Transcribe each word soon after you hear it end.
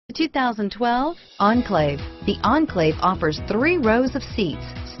2012 Enclave. The Enclave offers 3 rows of seats,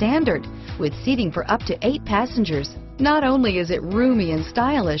 standard, with seating for up to 8 passengers. Not only is it roomy and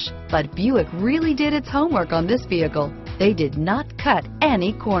stylish, but Buick really did its homework on this vehicle. They did not cut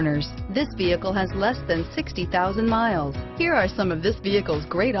any corners. This vehicle has less than 60,000 miles. Here are some of this vehicle's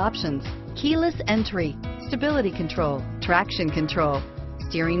great options: keyless entry, stability control, traction control,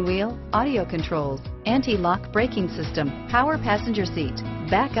 steering wheel audio controls, anti-lock braking system, power passenger seat,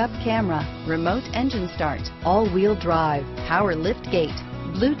 backup camera, remote engine start, all-wheel drive, power liftgate,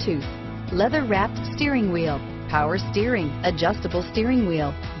 Bluetooth, leather-wrapped steering wheel, power steering, adjustable steering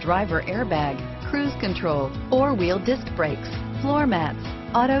wheel, driver airbag, cruise control, 4-wheel disc brakes, floor mats,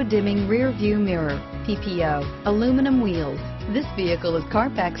 auto-dimming rear view mirror, PPO, aluminum wheels. This vehicle is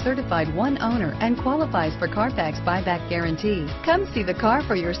Carfax certified 1 owner and qualifies for Carfax buyback guarantee. Come see the car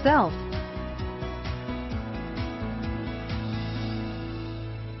for yourself.